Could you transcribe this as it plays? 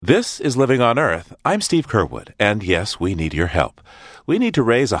This is Living on Earth. I'm Steve Curwood, and yes, we need your help. We need to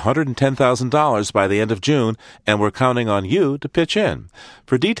raise $110,000 by the end of June, and we're counting on you to pitch in.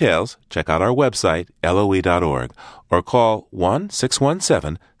 For details, check out our website, loe.org, or call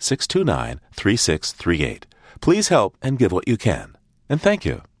 1-617-629-3638. Please help and give what you can. And thank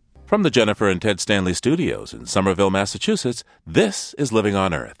you. From the Jennifer and Ted Stanley Studios in Somerville, Massachusetts, this is Living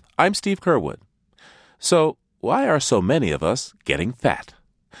on Earth. I'm Steve Curwood. So, why are so many of us getting fat?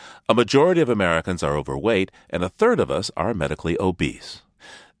 A majority of Americans are overweight, and a third of us are medically obese.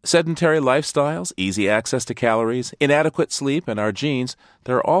 Sedentary lifestyles, easy access to calories, inadequate sleep, and our genes,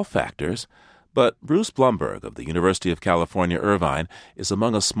 they're all factors. But Bruce Blumberg of the University of California, Irvine, is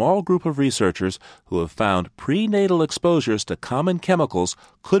among a small group of researchers who have found prenatal exposures to common chemicals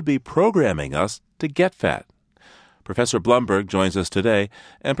could be programming us to get fat. Professor Blumberg joins us today.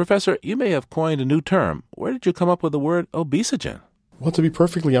 And Professor, you may have coined a new term. Where did you come up with the word obesogen? Well, to be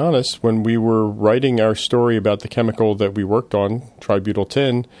perfectly honest, when we were writing our story about the chemical that we worked on,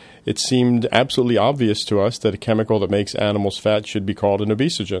 tributyltin, it seemed absolutely obvious to us that a chemical that makes animals fat should be called an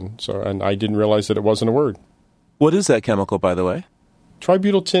obesogen. And I didn't realize that it wasn't a word. What is that chemical, by the way?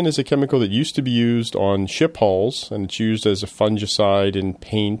 Tributyltin is a chemical that used to be used on ship hulls, and it's used as a fungicide in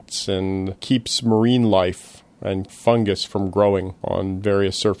paints and keeps marine life and fungus from growing on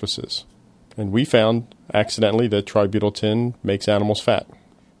various surfaces. And we found, accidentally, that tributyltin makes animals fat.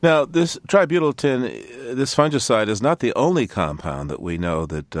 Now, this tributyltin, this fungicide, is not the only compound that we know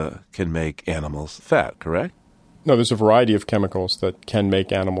that can make animals fat, correct? No, there's a variety of chemicals that can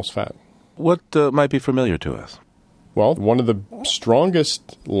make animals fat. What might be familiar to us? Well, one of the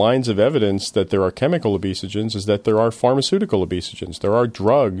strongest lines of evidence that there are chemical obesogens is that there are pharmaceutical obesogens. There are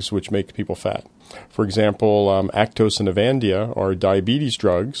drugs which make people fat. For example, Actos and Avandia are diabetes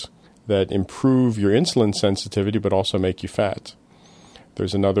drugs that improve your insulin sensitivity but also make you fat.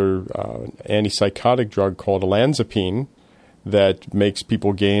 There's another antipsychotic drug called olanzapine that makes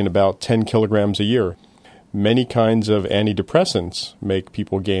people gain about 10 kilograms a year. Many kinds of antidepressants make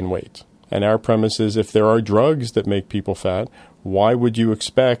people gain weight. And our premise is if there are drugs that make people fat, why would you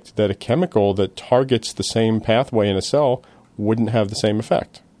expect that a chemical that targets the same pathway in a cell wouldn't have the same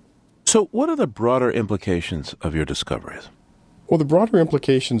effect? So what are the broader implications of your discoveries? Well, the broader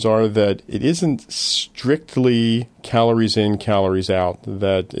implications are that it isn't strictly calories in, calories out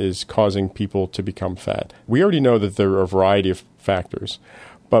that is causing people to become fat. We already know that there are a variety of factors.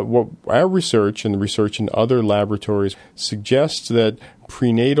 But what our research and the research in other laboratories suggests that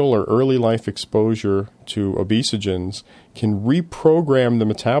prenatal or early life exposure to obesogens can reprogram the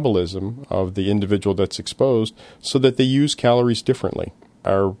metabolism of the individual that's exposed so that they use calories differently.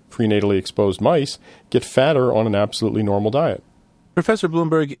 Our prenatally exposed mice get fatter on an absolutely normal diet. Professor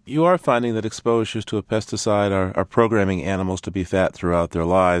Blumberg, you are finding that exposures to a pesticide are programming animals to be fat throughout their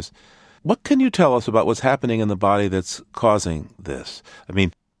lives. What can you tell us about what's happening in the body that's causing this? I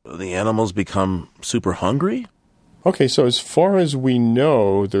mean, the animals become super hungry? Okay, so as far as we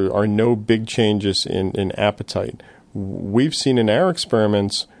know, there are no big changes in appetite. We've seen in our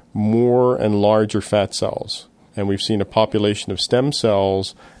experiments more and larger fat cells, and we've seen a population of stem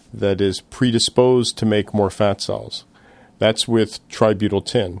cells that is predisposed to make more fat cells. That's with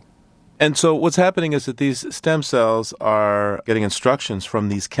tributyltin. And so what's happening is that these stem cells are getting instructions from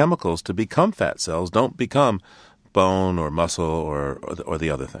these chemicals to become fat cells, don't become bone or muscle or the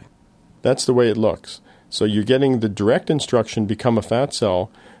other thing. That's the way it looks. So you're getting the direct instruction, become a fat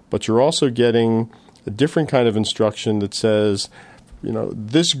cell, but you're also getting a different kind of instruction that says,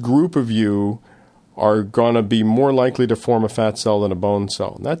 this group of you are going to be more likely to form a fat cell than a bone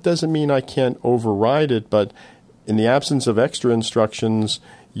cell. And that doesn't mean I can't override it, but in the absence of extra instructions,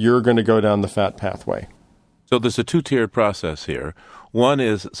 you're going to go down the fat pathway. So there's a two-tiered process here. One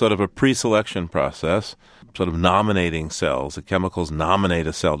is sort of a pre-selection process, sort of nominating cells. The chemicals nominate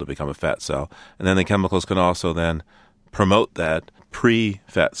a cell to become a fat cell, and then the chemicals can also then promote that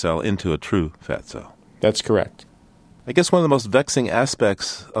pre-fat cell into a true fat cell. That's correct. I guess one of the most vexing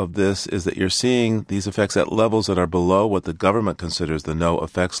aspects of this is that you're seeing these effects at levels that are below what the government considers the no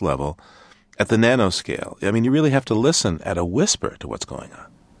effects level. At the nanoscale, I mean, you really have to listen at a whisper to what's going on.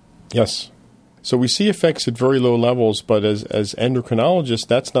 Yes. So we see effects at very low levels, but as endocrinologists,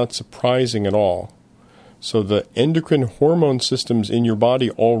 that's not surprising at all. So the endocrine hormone systems in your body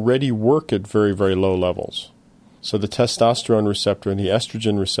already work at very, very low levels. So the testosterone receptor and the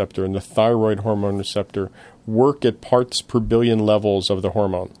estrogen receptor and the thyroid hormone receptor work at parts per billion levels of the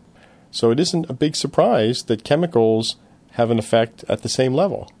hormone. So it isn't a big surprise that chemicals have an effect at the same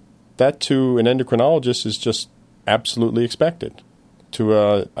level. That, to an endocrinologist, is just absolutely expected.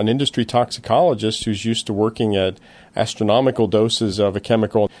 to an industry toxicologist who's used to working at astronomical doses of a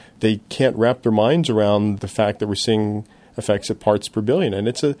chemical. They can't wrap their minds around the fact that we're seeing effects at parts per billion. And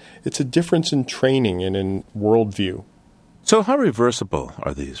it's a difference in training and in worldview. So how reversible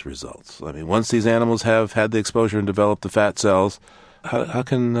are these results? I mean, once these animals have had the exposure and developed the fat cells, how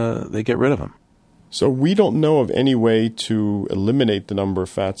can they get rid of them? So we don't know of any way to eliminate the number of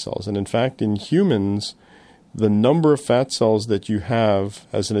fat cells. And in fact, in humans, the number of fat cells that you have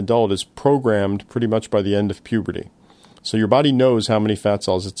as an adult is programmed pretty much by the end of puberty. So your body knows how many fat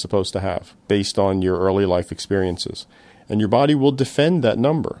cells it's supposed to have based on your early life experiences. And your body will defend that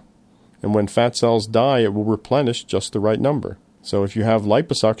number. And when fat cells die, it will replenish just the right number. So if you have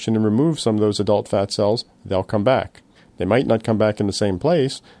liposuction and remove some of those adult fat cells, they'll come back. They might not come back in the same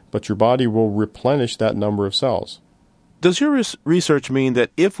place, but your body will replenish that number of cells. Does your research mean that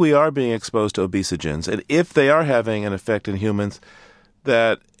if we are being exposed to obesogens, and if they are having an effect in humans,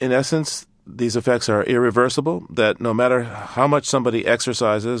 that in essence these effects are irreversible, that no matter how much somebody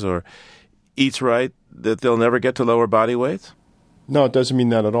exercises or eats right, that they'll never get to lower body weights? No, it doesn't mean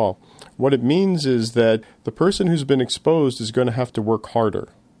that at all. What it means is that the person who's been exposed is going to have to work harder.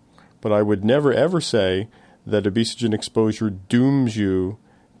 But I would never ever say that obesogen exposure dooms you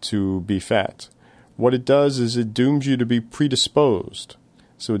to be fat. What it does is it dooms you to be predisposed.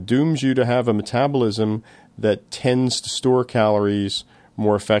 So it dooms you to have a metabolism that tends to store calories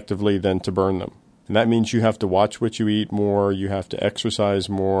more effectively than to burn them. And that means you have to watch what you eat more, you have to exercise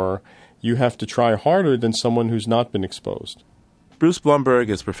more, you have to try harder than someone who's not been exposed. Bruce Blumberg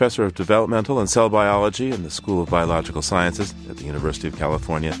is professor of developmental and cell biology in the School of Biological Sciences at the University of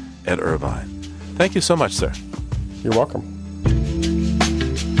California at Irvine. Thank you so much, sir. You're welcome.